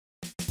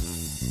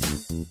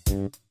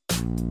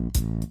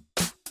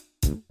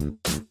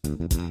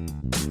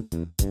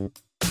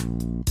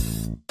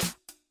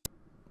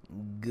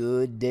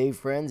Good day,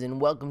 friends, and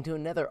welcome to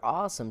another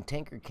awesome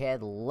Tinkercad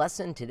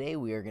lesson. Today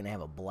we are going to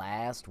have a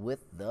blast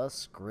with the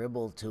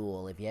Scribble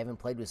tool. If you haven't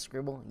played with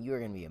Scribble, you are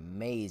going to be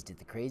amazed at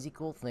the crazy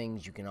cool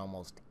things you can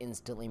almost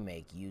instantly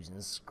make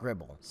using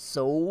Scribble.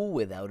 So,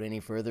 without any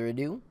further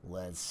ado,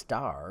 let's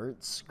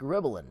start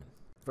scribbling.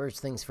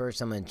 First things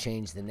first, I'm going to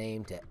change the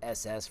name to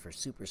SS for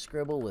Super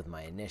Scribble with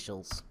my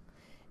initials.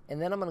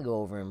 And then I'm going to go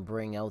over and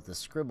bring out the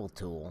Scribble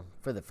tool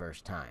for the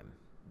first time.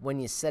 When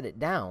you set it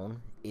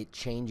down, it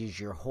changes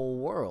your whole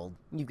world.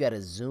 You've got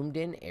a zoomed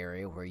in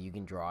area where you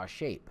can draw a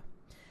shape.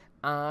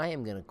 I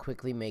am going to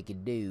quickly make a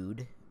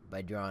dude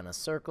by drawing a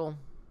circle.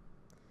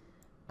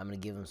 I'm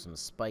going to give him some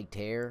spiked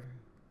hair.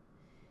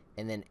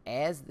 And then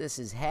as this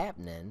is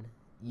happening,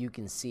 you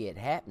can see it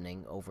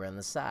happening over on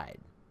the side.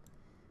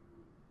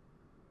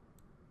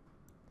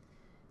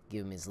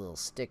 Give him his little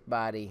stick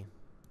body,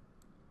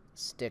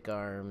 stick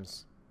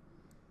arms.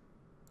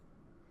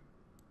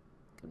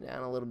 Come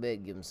down a little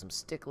bit, give him some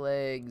stick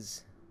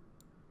legs.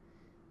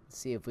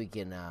 See if we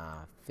can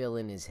fill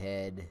in his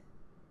head.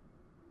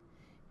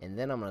 And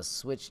then I'm going to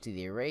switch to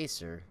the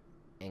eraser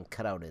and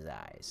cut out his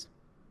eyes.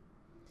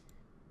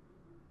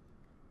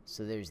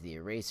 So there's the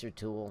eraser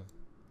tool.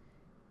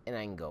 And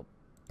I can go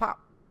pop,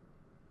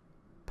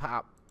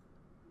 pop,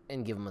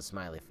 and give him a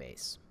smiley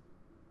face.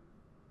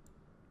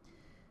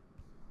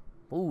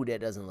 Ooh,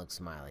 that doesn't look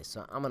smiley.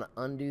 So I'm going to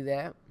undo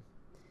that.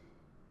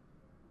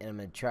 And I'm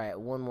going to try it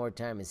one more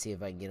time and see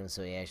if I can get him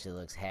so he actually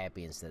looks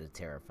happy instead of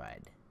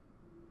terrified.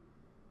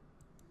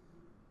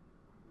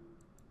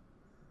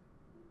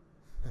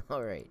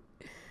 Alright.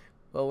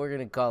 Well, we're going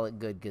to call it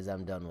good because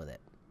I'm done with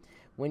it.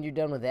 When you're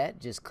done with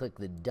that, just click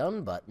the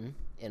Done button,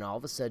 and all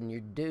of a sudden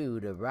your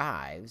dude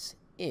arrives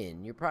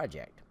in your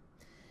project.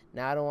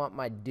 Now, I don't want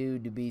my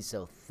dude to be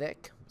so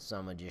thick, so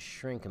I'm going to just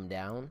shrink him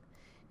down.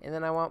 And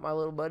then I want my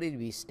little buddy to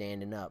be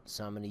standing up,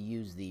 so I'm going to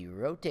use the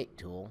Rotate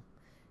tool.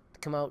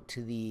 Come out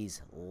to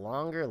these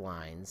longer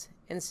lines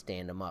and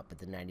stand them up at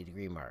the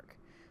 90-degree mark.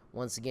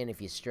 Once again, if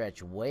you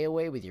stretch way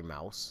away with your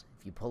mouse,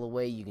 if you pull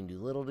away, you can do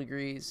little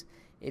degrees.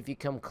 If you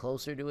come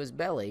closer to his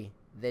belly,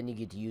 then you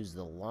get to use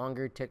the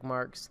longer tick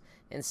marks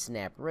and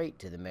snap right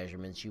to the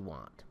measurements you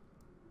want.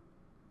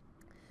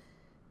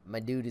 My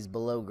dude is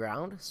below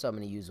ground, so I'm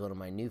going to use one of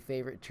my new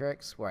favorite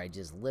tricks where I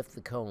just lift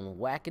the cone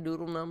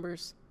wackadoodle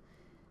numbers,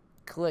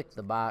 click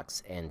the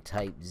box, and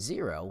type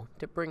 0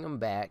 to bring them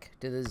back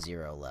to the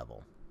 0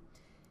 level.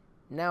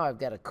 Now I've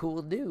got a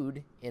cool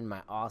dude in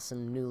my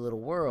awesome new little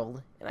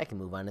world, and I can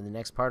move on to the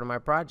next part of my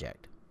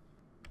project.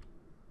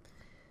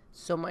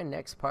 So my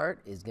next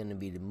part is going to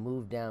be to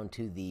move down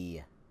to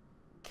the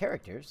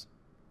characters,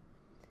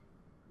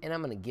 and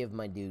I'm going to give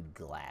my dude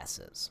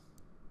glasses.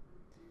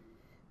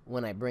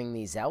 When I bring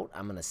these out,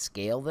 I'm going to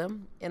scale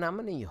them, and I'm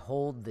going to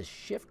hold the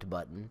Shift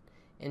button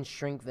and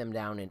shrink them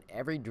down in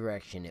every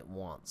direction at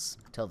once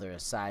until they're a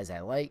size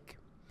I like.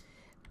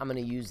 I'm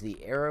going to use the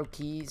arrow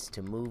keys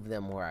to move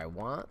them where I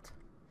want.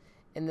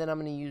 And then I'm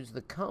going to use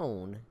the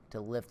cone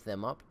to lift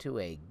them up to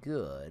a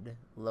good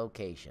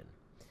location.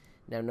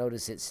 Now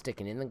notice it's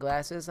sticking in the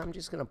glasses. I'm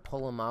just going to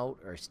pull them out,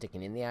 or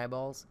sticking in the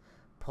eyeballs,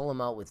 pull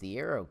them out with the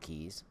arrow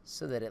keys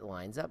so that it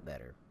lines up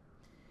better.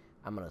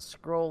 I'm going to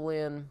scroll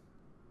in.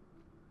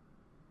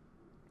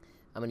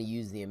 I'm going to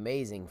use the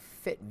amazing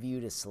Fit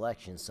View to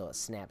Selection so it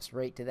snaps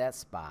right to that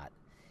spot.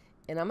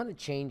 And I'm going to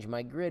change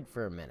my grid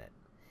for a minute.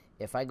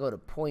 If I go to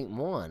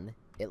 0.1,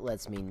 it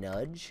lets me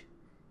nudge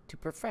to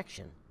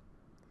perfection.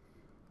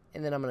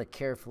 And then I'm going to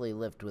carefully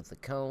lift with the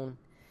cone.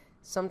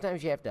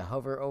 Sometimes you have to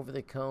hover over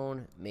the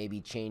cone,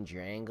 maybe change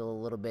your angle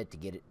a little bit to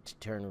get it to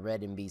turn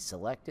red and be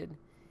selected.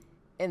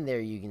 And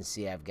there you can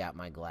see I've got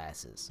my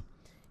glasses.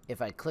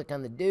 If I click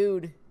on the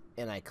dude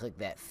and I click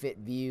that Fit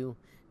View,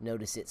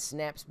 notice it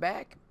snaps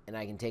back and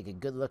I can take a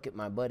good look at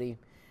my buddy.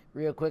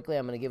 Real quickly,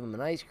 I'm going to give him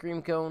an ice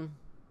cream cone.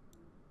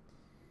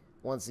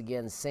 Once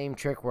again, same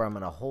trick where I'm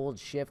going to hold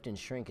Shift and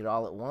shrink it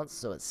all at once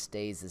so it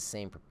stays the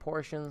same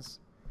proportions.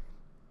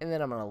 And then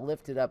I'm going to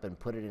lift it up and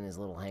put it in his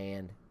little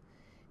hand.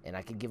 And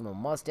I could give him a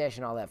mustache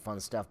and all that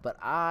fun stuff, but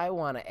I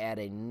want to add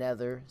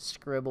another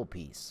scribble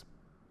piece.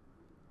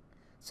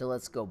 So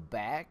let's go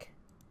back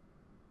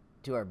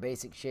to our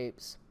basic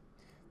shapes.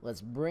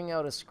 Let's bring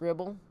out a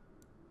scribble.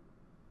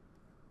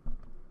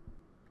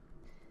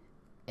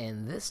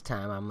 And this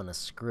time I'm going to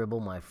scribble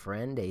my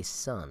friend a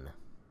sun.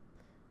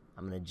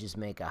 I'm going to just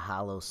make a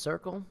hollow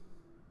circle.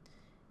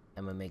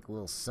 I'm going to make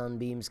little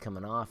sunbeams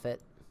coming off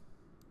it.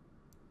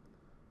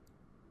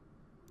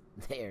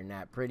 They are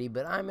not pretty,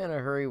 but I'm in a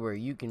hurry where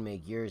you can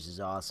make yours as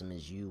awesome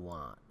as you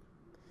want.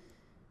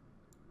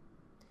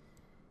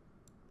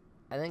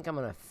 I think I'm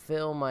going to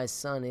fill my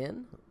sun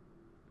in.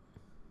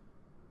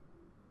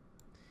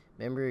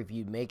 Remember, if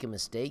you make a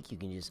mistake, you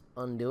can just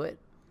undo it.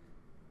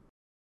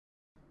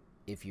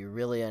 If you're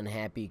really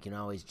unhappy, you can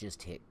always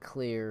just hit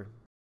clear.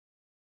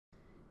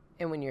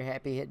 And when you're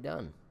happy, hit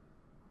done.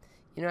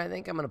 You know, I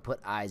think I'm going to put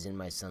eyes in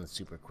my sun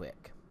super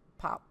quick.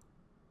 Pop,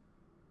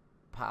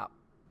 pop,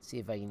 See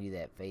if I can do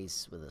that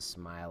face with a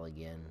smile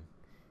again.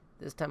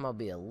 This time I'll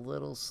be a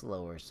little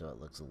slower so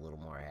it looks a little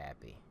more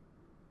happy.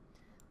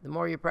 The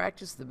more you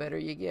practice, the better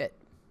you get.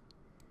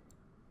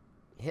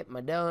 Hit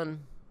my done.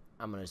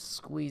 I'm going to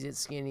squeeze it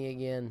skinny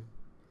again.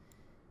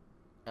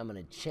 I'm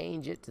going to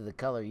change it to the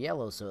color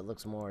yellow so it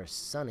looks more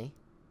sunny.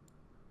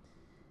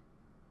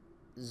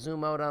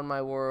 Zoom out on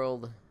my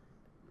world.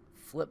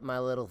 Flip my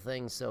little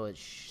thing so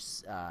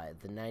it's at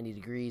the 90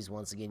 degrees,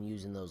 once again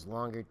using those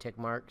longer tick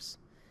marks.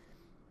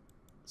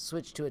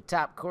 Switch to a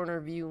top corner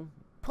view.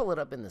 Pull it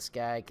up in the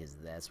sky because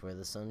that's where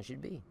the sun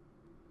should be.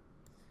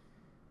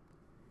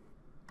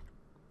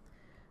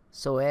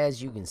 So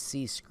as you can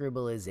see,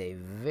 Scribble is a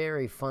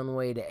very fun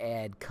way to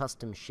add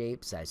custom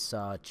shapes. I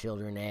saw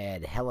children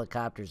add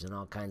helicopters and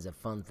all kinds of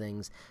fun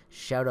things.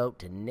 Shout out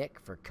to Nick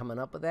for coming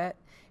up with that.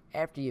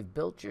 After you've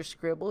built your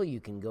Scribble, you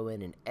can go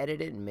in and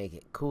edit it and make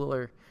it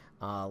cooler.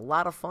 A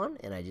lot of fun,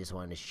 and I just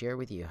wanted to share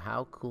with you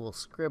how cool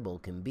Scribble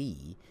can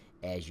be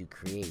as you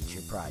create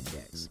your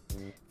projects.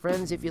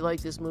 Friends, if you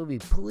like this movie,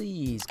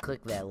 please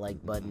click that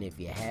like button. If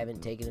you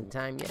haven't taken the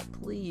time yet,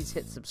 please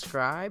hit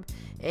subscribe.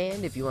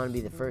 And if you want to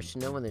be the first to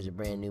know when there's a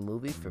brand new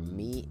movie from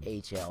me,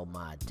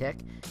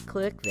 HLModTech,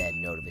 click that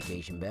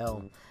notification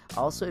bell.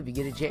 Also, if you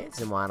get a chance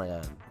and want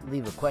to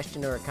leave a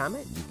question or a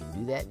comment, you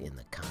can do that in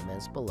the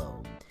comments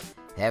below.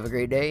 Have a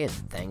great day, and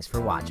thanks for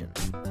watching.